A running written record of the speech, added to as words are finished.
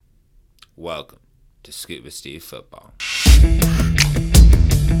Welcome to Scuba Steve Football.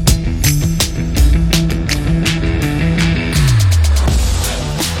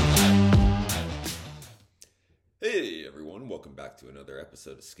 Hey everyone, welcome back to another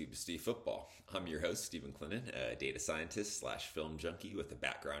episode of Scuba Steve Football. I'm your host, Stephen Clinton, a data scientist slash film junkie with a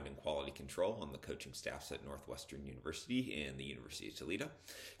background in quality control on the coaching staffs at Northwestern University and the University of Toledo.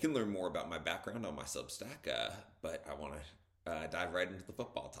 You can learn more about my background on my Substack, but I want to dive right into the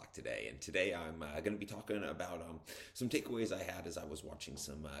football talk today. And today I'm going to be talking about some takeaways I had as I was watching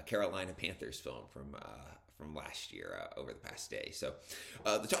some Carolina Panthers film from last year over the past day. So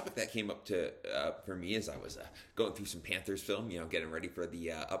the topic that came up for me as I was going through some Panthers film, getting ready for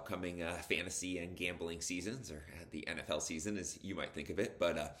the upcoming fantasy and gambling seasons, or the NFL season as you might think of it.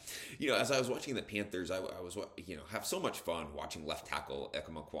 But, as I was watching the Panthers, I was, have so much fun watching left tackle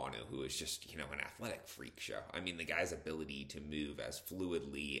Ekwonu, who is just, an athletic freak show. I mean, the guy's ability to move as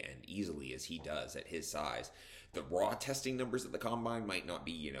fluidly and easily as he does at his size. The raw testing numbers at the combine might not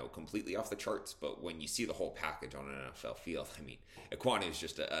be, completely off the charts, but when you see the whole package on an NFL field, I mean, Ekwonu is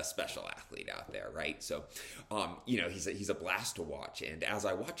just a special athlete out there, right? So, he's a blast to watch. And as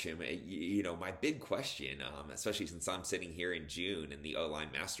I watch him, my big question, especially since I'm sitting here in June and the O-Line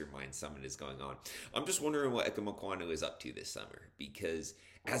Mastermind Summit is going on, I'm just wondering what Ekwonu is up to this summer, because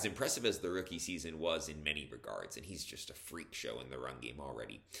as impressive as the rookie season was in many regards, and he's just a freak show in the run game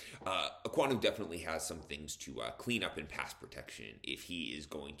already, Ekwonu definitely has some things to clean up in pass protection if he is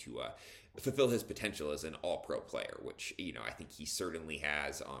going to fulfill his potential as an all-pro player, which, I think he certainly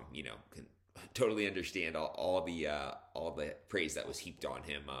has, can totally understand all the praise that was heaped on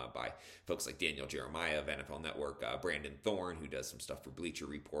him by folks like Daniel Jeremiah of NFL Network, Brandon Thorne, who does some stuff for Bleacher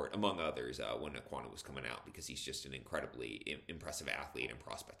Report, among others, when Ekwonu was coming out, because he's just an incredibly impressive athlete and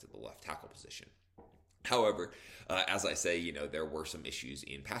prospect at the left tackle position. However, as I say, there were some issues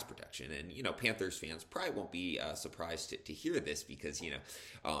in pass protection, and, Panthers fans probably won't be surprised to hear this because,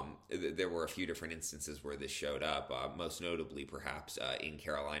 there were a few different instances where this showed up, most notably perhaps in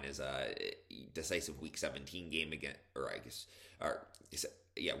Carolina's decisive Week 17 game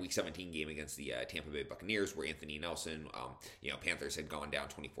Week 17 game against the Tampa Bay Buccaneers, where Anthony Nelson, Panthers had gone down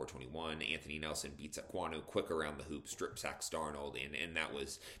 24-21. Anthony Nelson beats Ekwonu quick around the hoop, strip sacks Darnold, and that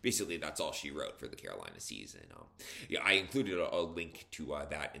was basically that's all she wrote for the Carolina season. I included a link to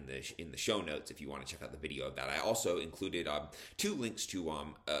that in the show notes if you want to check out the video of that. I also included two links to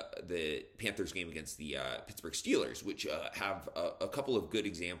the Panthers game against the Pittsburgh Steelers, which have a couple of good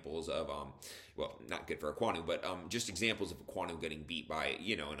examples of not good for Ekwonu, but just examples of Ekwonu getting beat by,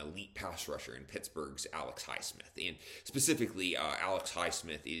 an elite pass rusher in Pittsburgh's Alex Highsmith. And specifically, Alex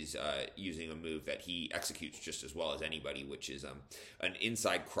Highsmith is using a move that he executes just as well as anybody, which is an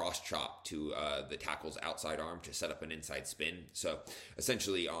inside cross chop to the tackle's outside arm to set up an inside spin. So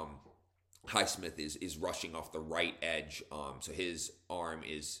essentially, Highsmith is rushing off the right edge, so his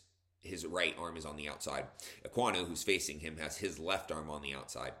right arm is on the outside. Ekwonu, who's facing him, has his left arm on the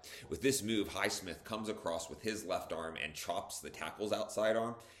outside. With this move, Highsmith comes across with his left arm and chops the tackle's outside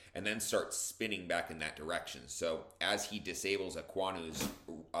arm, and then starts spinning back in that direction. So as he disables Ekwonu's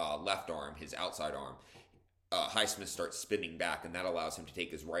left arm, his outside arm, Highsmith starts spinning back, and that allows him to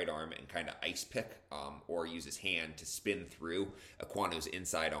take his right arm and kind of ice pick or use his hand to spin through Ekwonu's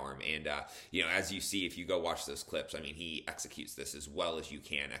inside arm. And, as you see, if you go watch those clips, I mean, he executes this as well as you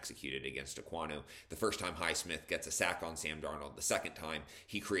can execute it against Ekwonu. The first time Highsmith gets a sack on Sam Darnold. The second time,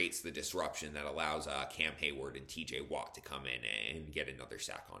 he creates the disruption that allows Cam Hayward and TJ Watt to come in and get another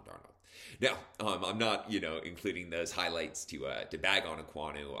sack on Darnold. Now, I'm not, including those highlights to bag on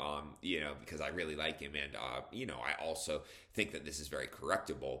Ekwonu, because I really like him, and I also think that this is very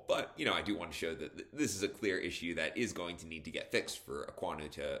correctable. But I do want to show that this is a clear issue that is going to need to get fixed for Ekwonu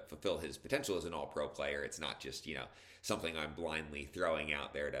to fulfill his potential as an All-Pro player. It's not just something I'm blindly throwing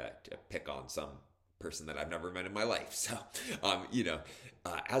out there to pick on some person that I've never met in my life. So, at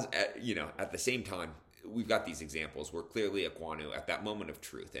the same time, we've got these examples where clearly Ekwonu at that moment of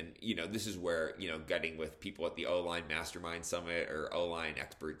truth, and this is where getting with people at the O-Line Mastermind Summit or O-Line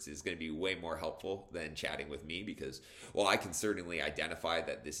experts is going to be way more helpful than chatting with me, because while I can certainly identify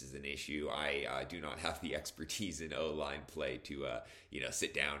that this is an issue, I do not have the expertise in O-Line play to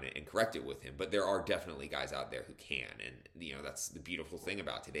sit down and correct it with him. But there are definitely guys out there who can, and that's the beautiful thing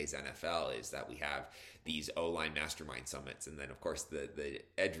about today's NFL is that we have these O-Line Mastermind Summits, and then of course the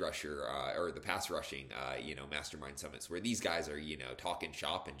edge rusher or the pass rushing Mastermind Summits, where these guys are talking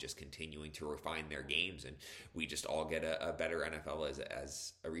shop and just continuing to refine their games, and we just all get a better NFL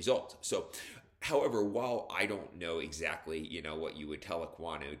as a result. So however, while I don't know exactly, what you would tell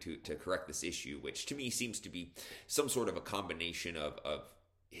Ekwonu to correct this issue, which to me seems to be some sort of a combination of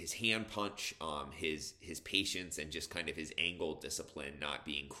his hand punch, his patience, and just kind of his angle discipline not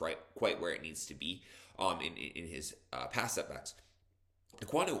being quite where it needs to be in his pass setbacks.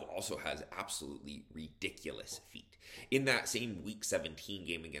 Ekwonu also has absolutely ridiculous feet. In that same Week 17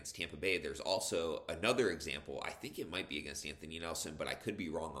 game against Tampa Bay, there's also another example. I think it might be against Anthony Nelson, but I could be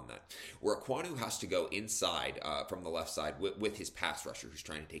wrong on that, where Ekwonu has to go inside from the left side with his pass rusher who's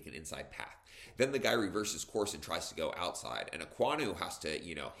trying to take an inside path. Then the guy reverses course and tries to go outside, and Ekwonu has to,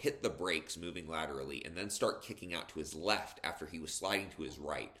 hit the brakes moving laterally and then start kicking out to his left after he was sliding to his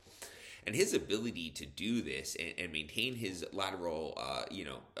right. And his ability to do this and maintain his lateral,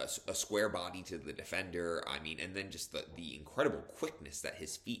 a square body to the defender, and then just the incredible quickness that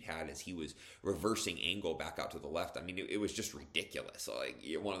his feet had as he was reversing angle back out to the left. It was just ridiculous. Like,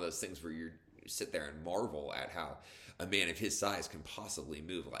 one of those things where you sit there and marvel at how a man of his size can possibly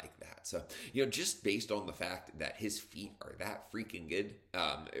move like that. So, just based on the fact that his feet are that freaking good,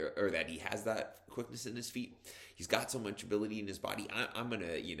 or that he has that quickness in his feet, he's got so much ability in his body. I'm going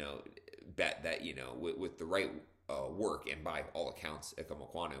to, bet that, with the right work, and by all accounts,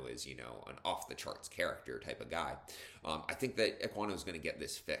 Ekwonu is, an off-the-charts character type of guy. I think that Ekwonu is going to get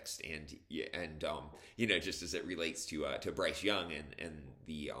this fixed, and just as it relates to Bryce Young and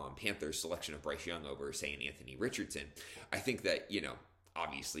the Panthers' selection of Bryce Young over, say, an Anthony Richardson, I think that,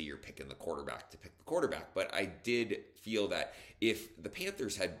 obviously you're picking the quarterback to pick the quarterback, but I did feel that if the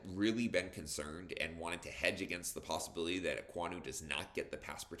Panthers had really been concerned and wanted to hedge against the possibility that Ekwonu does not get the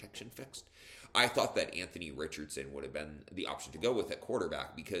pass protection fixed, I thought that Anthony Richardson would have been the option to go with at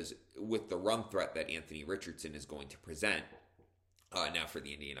quarterback, because with the run threat that Anthony Richardson is going to present, now for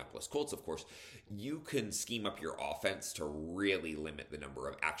the Indianapolis Colts, of course, you can scheme up your offense to really limit the number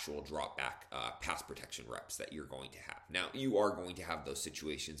of actual drop back pass protection reps that you're going to have. Now, you are going to have those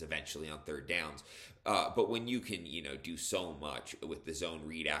situations eventually on third downs, but when you can, do so much with the zone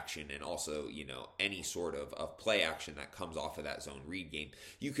read action and also, any sort of play action that comes off of that zone read game,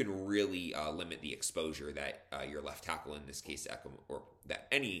 you can really limit the exposure that your left tackle, in this case, or that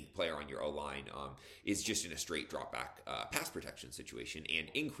any player on your O-line is just in a straight drop back pass protection situation, and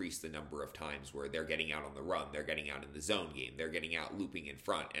increase the number of times where they're getting out on the run, they're getting out in the zone game, they're getting out looping in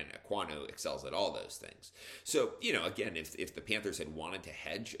front, and Ekwonu excels at all those things. So, again, if the Panthers had wanted to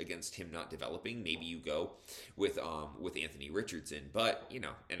hedge against him not developing, maybe you go with Anthony Richardson, but,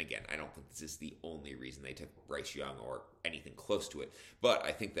 and again, I don't think this is the only reason they took Bryce Young or anything close to it, but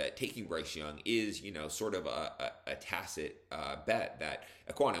I think that taking Bryce Young is, sort of a tacit bet that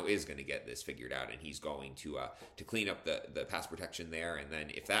Ekwonu is going to get this figured out, and he's going to clean up the pass protection there, and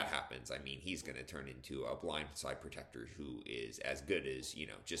then if that happens, he's going to turn into a blindside protector who is as good as,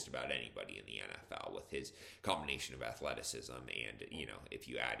 just about anybody in the NFL with his combination of athleticism and, if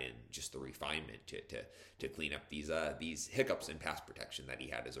you add in just the refinement to clean up these hiccups in pass protection that he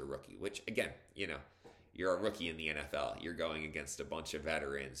had as a rookie, which, again, you're a rookie in the NFL. You're going against a bunch of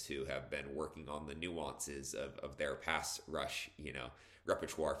veterans who have been working on the nuances of their pass rush,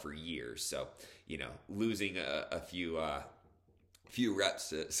 repertoire for years. So, losing a few reps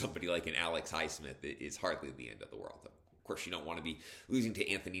to somebody like an Alex Highsmith is hardly the end of the world. Of course, you don't want to be losing to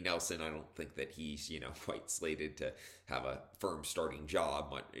Anthony Nelson. I don't think that he's, quite slated to have a firm starting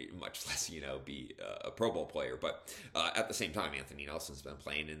job, much less, be a Pro Bowl player. But at the same time, Anthony Nelson's been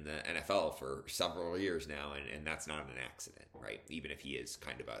playing in the NFL for several years now, and that's not an accident, right? Even if he is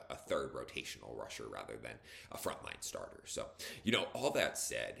kind of a third rotational rusher rather than a frontline starter. So, all that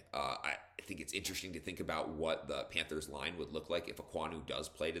said, I think it's interesting to think about what the Panthers line would look like if Ekwonu does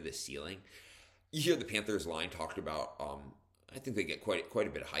play to this ceiling. You hear the Panthers line talked about, I think they get quite a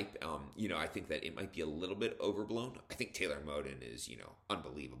bit of hype. I think that it might be a little bit overblown. I think Taylor Moden is,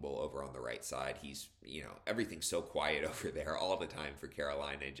 unbelievable over on the right side. He's, everything's so quiet over there all the time for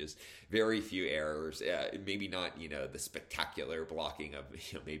Carolina. Just very few errors. Maybe not, the spectacular blocking of,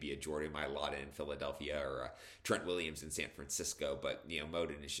 maybe a Jordan Mailata in Philadelphia or a Trent Williams in San Francisco. But,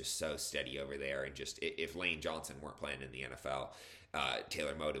 Moden is just so steady over there. And just if Lane Johnson weren't playing in the NFL,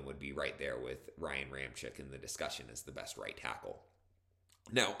 Taylor Moden would be right there with Ryan Ramczyk in the discussion as the best right tackle.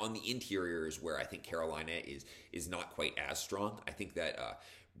 Now, on the interior is where I think Carolina is not quite as strong. I think that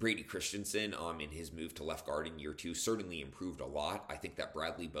Brady Christensen, in his move to left guard in year 2, certainly improved a lot. I think that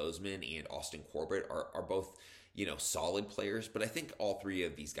Bradley Bozeman and Austin Corbett are both, solid players, but I think all three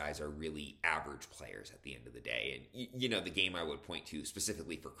of these guys are really average players at the end of the day. And, the game I would point to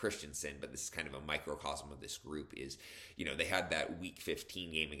specifically for Christensen, but this is kind of a microcosm of this group, is, they had that Week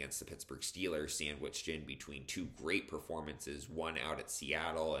 15 game against the Pittsburgh Steelers sandwiched in between two great performances, one out at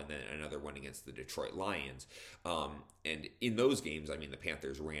Seattle and then another one against the Detroit Lions. And in those games, the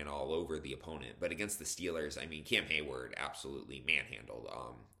Panthers ran all over the opponent, but against the Steelers, Cam Hayward absolutely manhandled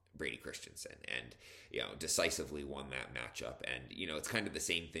Brady Christensen and, decisively won that matchup. And, it's kind of the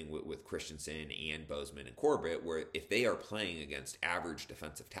same thing with Christensen and Bozeman and Corbett, where if they are playing against average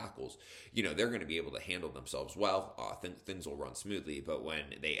defensive tackles, they're going to be able to handle themselves well. Things will run smoothly. But when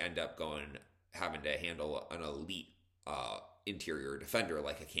they end up having to handle an elite interior defender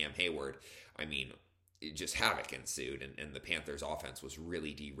like a Cam Hayward, just havoc ensued, and the Panthers' offense was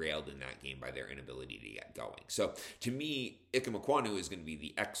really derailed in that game by their inability to get going. So, to me, Ike Mekwonu is going to be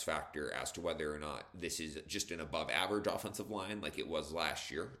the X factor as to whether or not this is just an above-average offensive line like it was last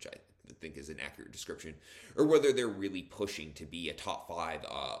year, which I think is an accurate description, or whether they're really pushing to be a top 5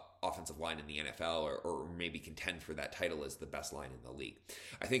 offensive line in the NFL, or maybe contend for that title as the best line in the league.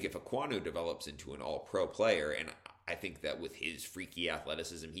 I think if Mekwonu develops into an all-pro player, and I think that with his freaky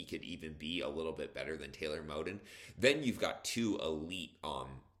athleticism, he could even be a little bit better than Taylor Moton, then you've got 2 elite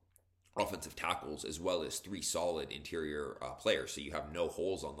offensive tackles as well as 3 solid interior players. So you have no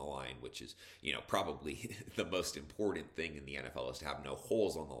holes on the line, which is, probably the most important thing in the NFL is to have no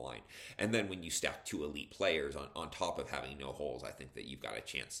holes on the line. And then when you stack 2 elite players on top of having no holes, I think that you've got a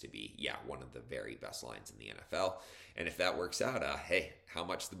chance to be, one of the very best lines in the NFL. And if that works out, hey, how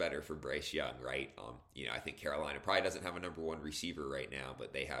much the better for Bryce Young, right? I think Carolina probably doesn't have a number 1 receiver right now,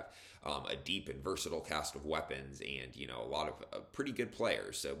 but they have a deep and versatile cast of weapons and, a lot of pretty good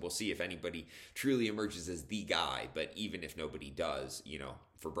players. So we'll see if anybody truly emerges as the guy. But even if nobody does,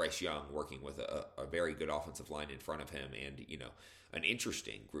 for Bryce Young, working with a very good offensive line in front of him and, an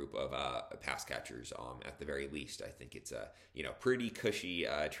interesting group of pass catchers at the very least, I think it's a, pretty cushy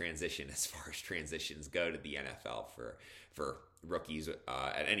transition as far as transitions go to the NFL for rookies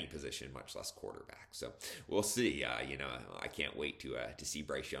at any position, much less quarterback. So we'll see. I can't wait to see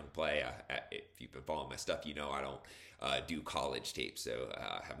Bryce Young play. If you've been following my stuff, I don't do college tape, so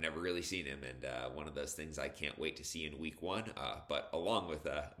I've never really seen him, and one of those things I can't wait to see in week 1. But along with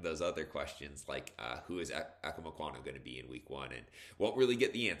those other questions, like who is Ike Mekwonu going to be in week 1, and won't really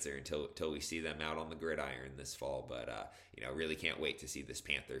get the answer until we see them out on the gridiron this fall. But really can't wait to see this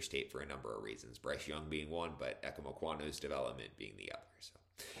Panthers tape for a number of reasons. Bryce Young being one, but Ike Mekwonu's development being the other.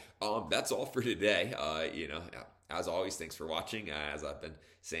 So that's all for today. As always, thanks for watching. As I've been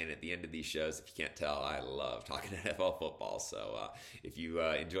saying at the end of these shows, if you can't tell, I love talking NFL football. So if you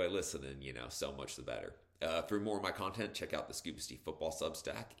enjoy listening, so much the better. For more of my content, check out the Scuba Steve Football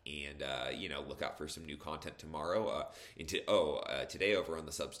Substack, and look out for some new content tomorrow. Today over on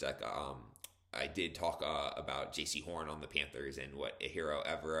the Substack, I did talk about J.C. Horn on the Panthers and what Hiro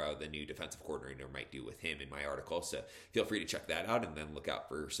Evero, the new defensive coordinator, might do with him in my article. So feel free to check that out, and then look out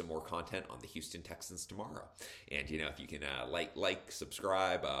for some more content on the Houston Texans tomorrow. And, if you can like,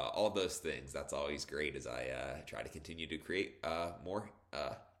 subscribe, all those things, that's always great as I try to continue to create more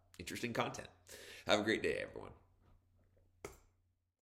interesting content. Have a great day, everyone.